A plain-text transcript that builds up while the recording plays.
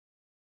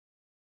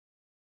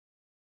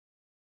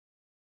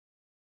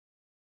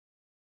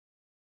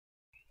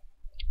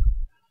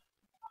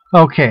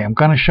Okay, I'm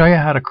going to show you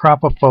how to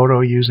crop a photo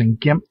using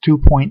Gimp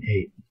 2.8.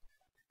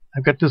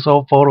 I've got this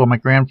old photo of my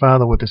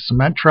grandfather with a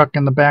cement truck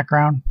in the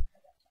background,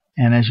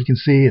 and as you can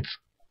see, it's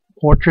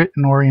portrait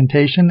in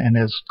orientation and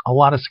there's a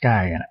lot of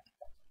sky in it.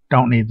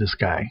 Don't need the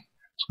sky.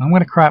 So I'm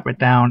going to crop it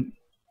down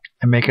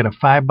and make it a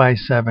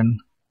 5:7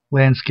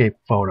 landscape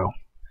photo.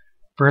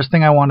 First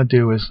thing I want to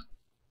do is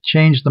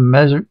change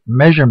the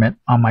measurement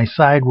on my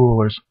side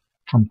rulers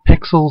from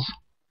pixels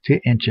to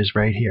inches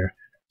right here.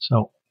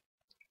 So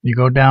you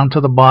go down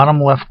to the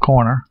bottom left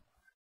corner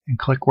and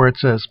click where it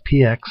says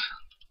PX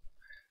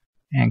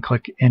and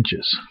click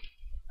inches.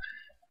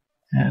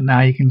 And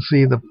now you can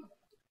see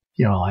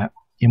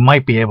you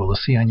might be able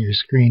to see on your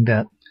screen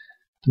that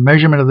the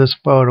measurement of this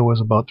photo was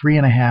about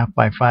 3.5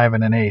 by 5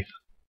 1/8.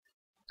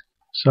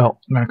 So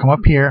I'm going to come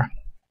up here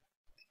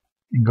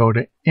and go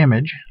to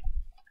image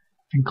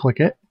and click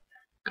it.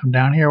 Come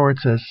down here where it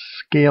says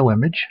scale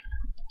image.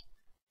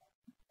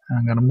 And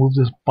I'm going to move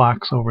this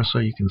box over so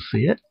you can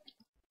see it.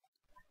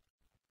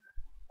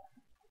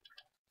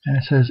 And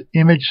it says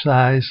image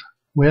size,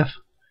 width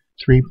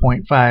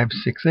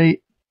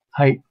 3.568,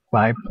 height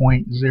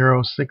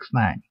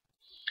 5.069.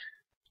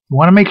 You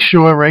want to make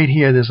sure right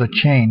here there's a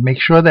chain. Make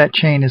sure that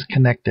chain is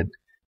connected.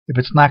 If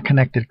it's not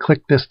connected,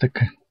 click this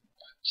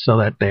so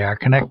that they are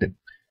connected.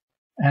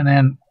 And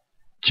then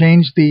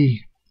change the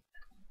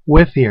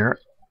width here.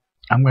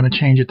 I'm going to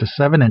change it to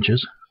 7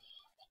 inches.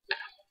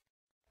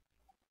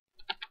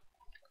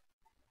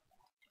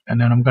 And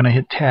then I'm going to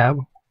hit tab.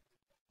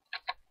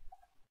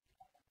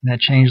 And that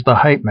changed the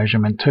height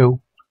measurement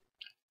too.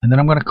 And then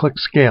I'm going to click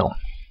scale.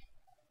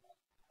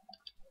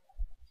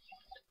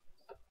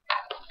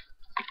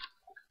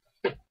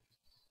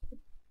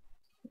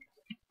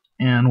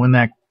 And when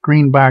that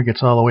green bar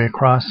gets all the way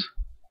across,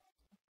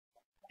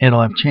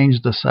 it'll have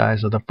changed the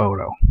size of the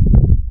photo.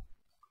 And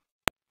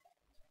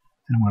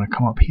I'm going to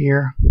come up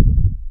here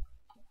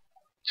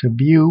to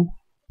view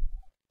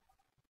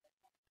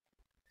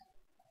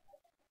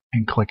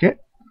and click it.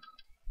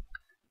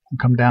 And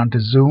come down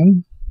to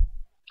zoom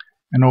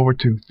and over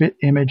to fit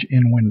image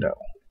in window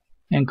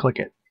and click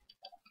it.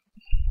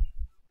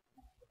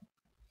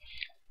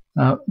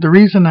 The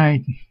reason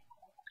I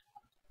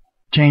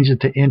changed it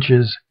to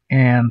inches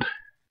and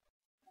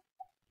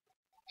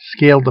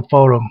scaled the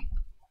photo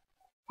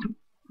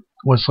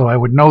was so I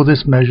would know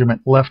this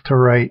measurement left to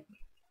right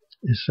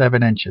is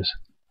 7 inches.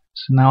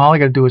 So now all I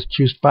got to do is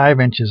choose 5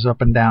 inches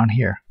up and down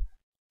here.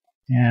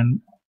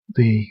 And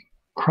the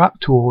crop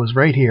tool is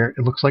right here.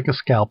 It looks like a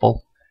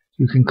scalpel.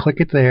 You can click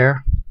it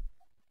there,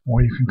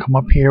 or you can come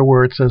up here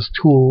where it says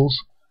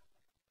tools,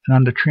 and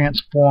under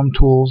transform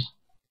tools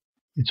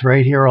it's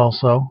right here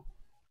also,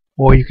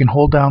 or you can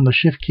hold down the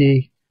shift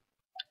key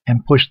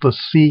and push the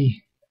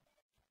C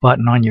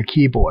button on your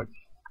keyboard.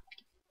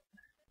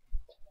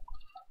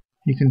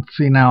 You can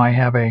see now I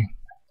have a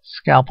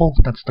scalpel.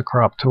 That's the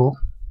crop tool.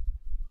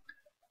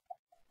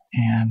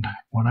 And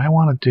what I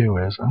want to do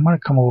is I'm going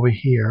to come over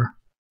here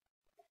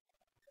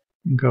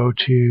and go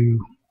to,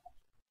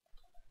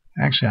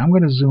 actually I'm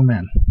going to zoom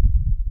in.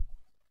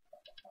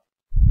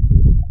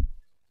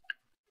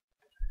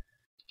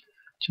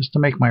 Just to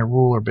make my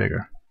ruler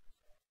bigger.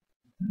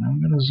 And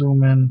I'm going to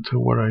zoom in to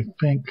what I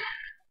think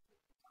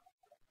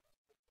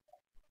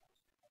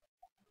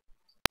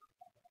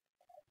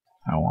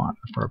I want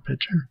for a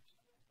picture.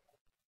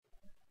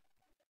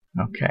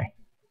 Okay.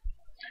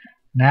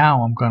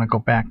 Now I'm going to go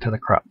back to the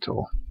crop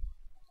tool.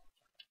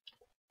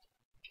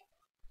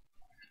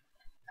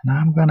 And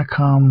I'm going to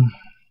come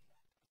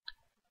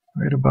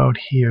right about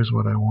here is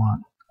what I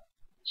want.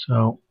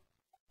 So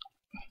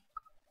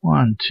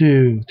 1,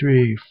 2,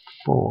 3,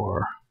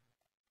 4,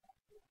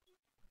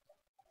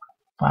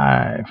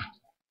 5,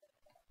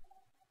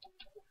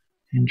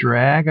 and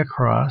drag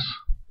across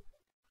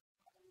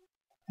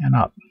and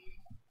up.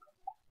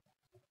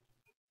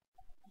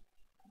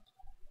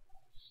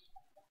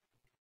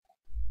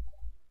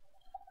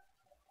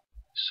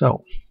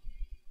 So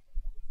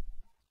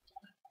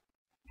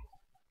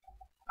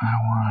I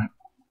want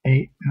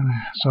 8,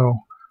 so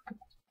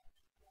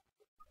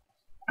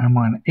I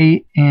want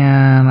 8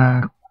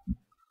 and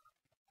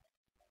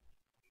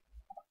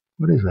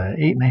what is that?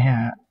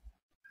 8.5,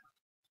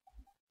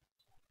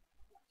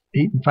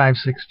 8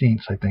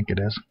 5/16 I think it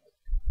is.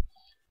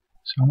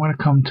 So I'm going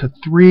to come to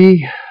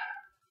 3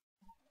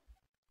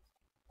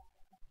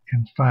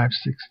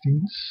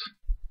 5/16.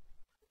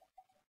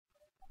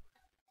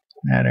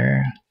 That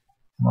area.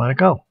 Let it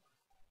go.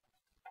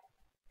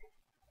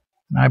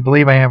 And I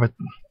believe I have a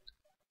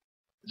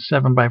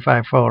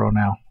 7:5 photo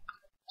now.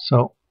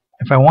 So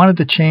if I wanted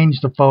to change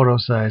the photo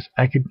size,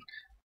 I could,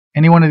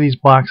 any one of these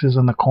boxes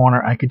in the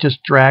corner, I could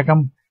just drag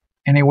them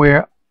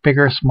anywhere,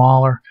 bigger,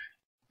 smaller,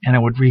 and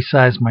it would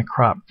resize my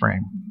crop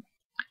frame.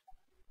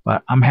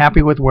 But I'm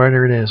happy with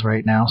where it is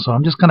right now, so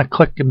I'm just going to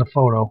click in the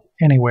photo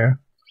anywhere.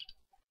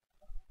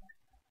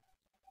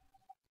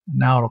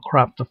 Now it'll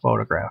crop the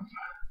photograph.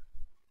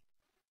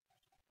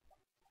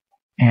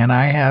 And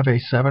I have a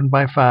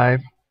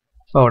 7:5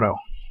 photo.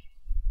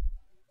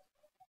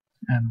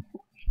 And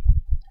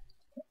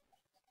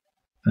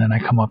And then I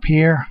come up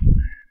here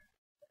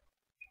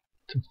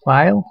to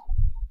File,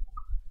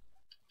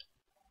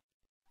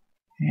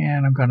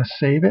 and I'm going to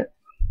save it.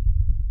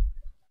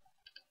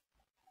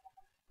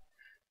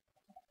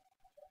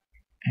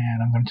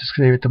 And I'm going to just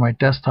save it to my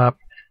desktop.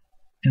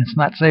 And it's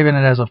not saving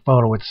it as a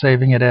photo, it's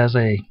saving it as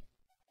a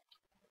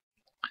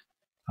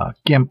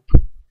Gimp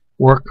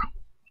work.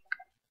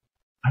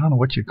 I don't know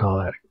what you call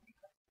that.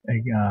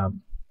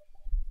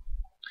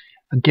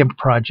 A Gimp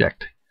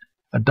project,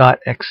 a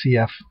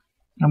 .xcf.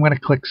 I'm going to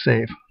click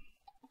Save.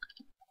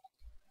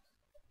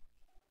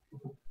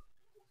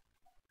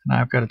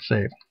 Now I've got it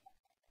saved.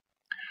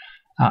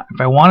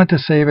 If I wanted to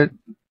save it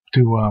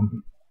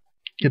to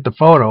get the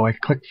photo, I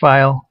click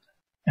File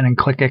and then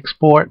click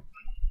Export,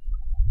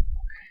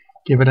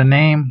 give it a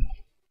name,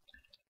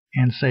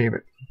 and save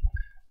it.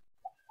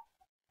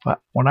 But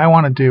what I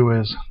want to do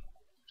is,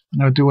 I'm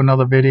going to do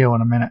another video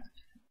in a minute.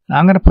 Now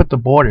I'm going to put the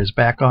borders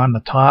back on the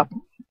top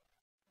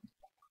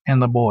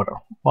and the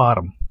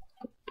bottom.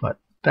 But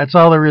that's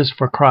all there is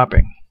for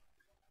cropping.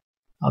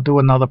 I'll do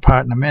another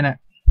part in a minute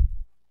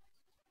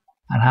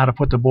on how to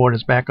put the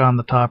borders back on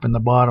the top and the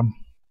bottom.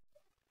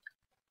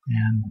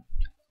 And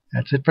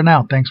that's it for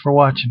now. Thanks for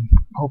watching.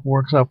 Hope it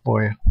works out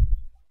for you.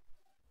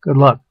 Good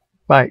luck.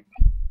 Bye.